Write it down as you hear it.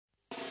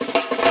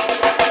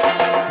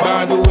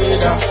bad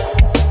weather.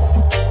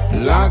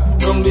 Lock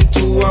down the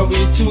two of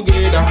we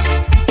together.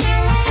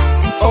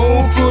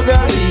 How could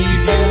I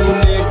leave you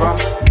never?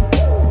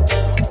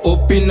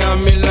 Up in my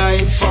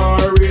life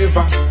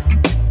forever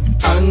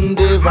and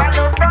ever. My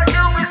love for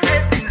you is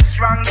getting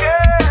stronger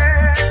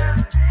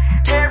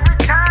every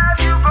time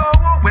you go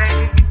away.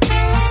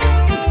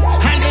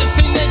 And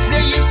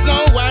definitely it's no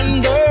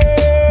wonder.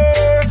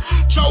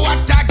 Show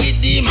what I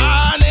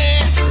Giddimani.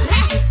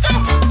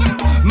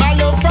 My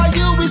love for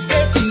you is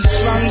getting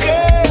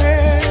stronger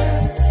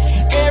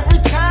every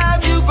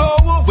time you go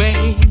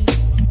away.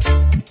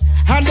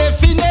 And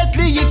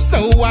definitely it's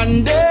no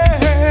wonder.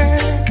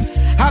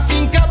 I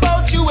think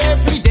about you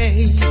every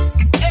day.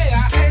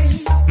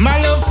 My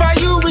love for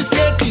you is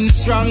getting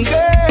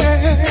stronger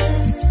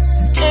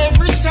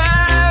every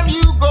time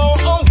you go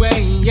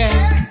away,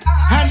 yeah.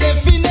 And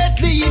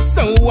definitely it's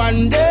no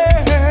wonder.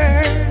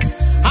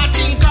 I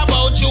think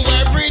about you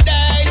every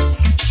day,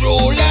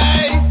 truly,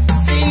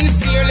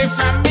 sincerely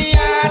from me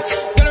heart.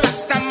 The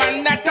rest of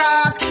man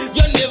attack.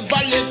 You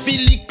never left a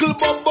little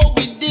bubble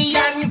with the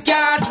hand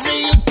cat.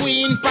 Real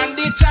queen from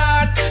the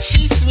chart.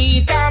 She's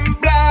sweet and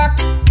black.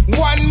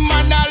 One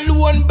man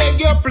alone beg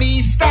you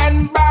please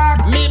stand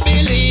back. Me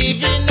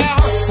believe in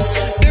us,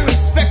 the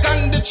respect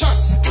and the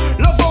trust.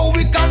 Love how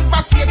we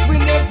conversate, we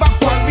never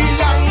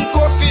quarrel and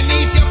cuss. We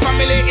meet your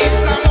family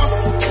is a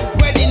must.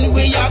 Wedding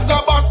we a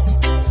go bus.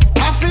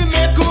 Have to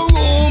make a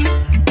room,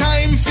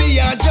 time for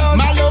your just.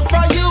 My love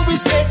for you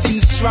is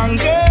getting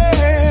stronger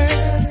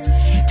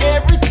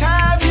every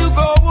time you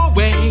go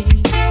away.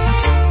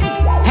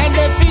 And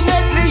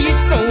definitely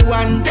it's no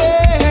wonder.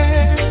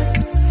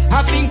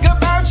 I think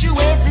about you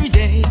every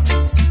day.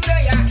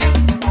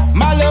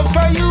 My love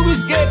for you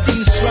is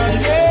getting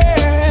stronger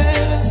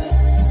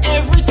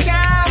every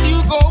time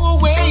you go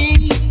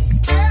away.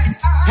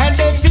 And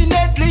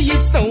definitely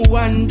it's no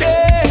wonder.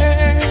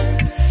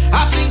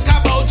 I think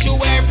about you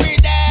every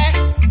day,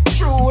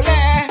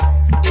 truly.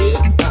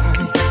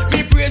 Me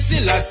pray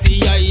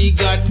Selassie, I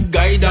God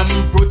guide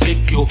and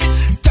protect you.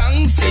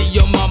 Thanks say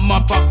your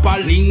mama,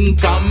 papa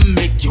link and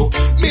make you.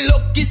 Me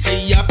lucky say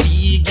ya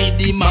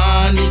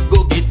Giddimani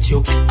go get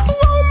you.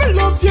 Oh, me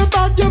love you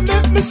bad, you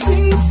make me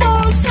sing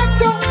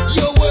falsetto.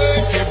 You're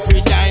worth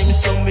every dime,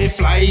 so me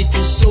fly to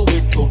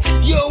Soweto.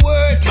 You're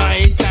worth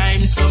my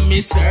time, so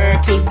me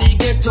circle the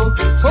ghetto.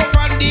 Up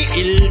on the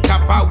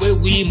hilltop where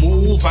we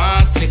move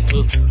and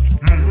settle.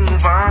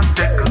 Move on,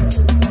 second.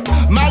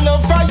 My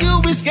love for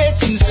you is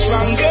getting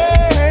stronger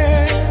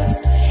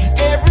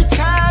every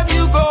time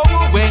you go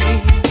away.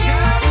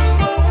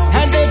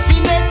 And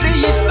definitely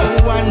it's no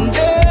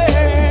wonder.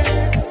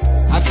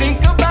 I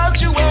think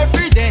about you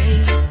every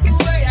day.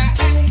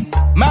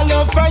 My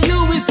love for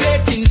you is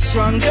getting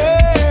stronger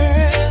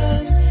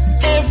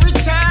every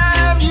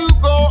time you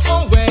go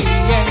away,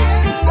 yeah.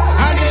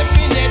 And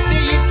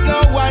definitely it's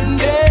no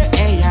wonder.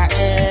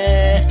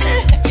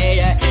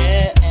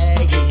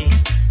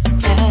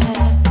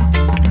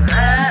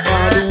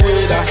 Bad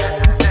weather,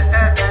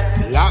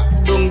 lock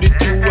down the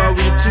two of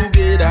we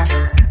together.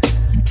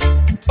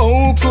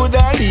 How could I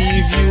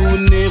leave you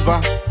never?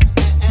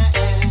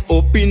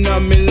 Up in my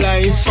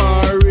life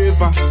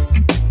forever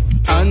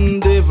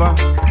and ever.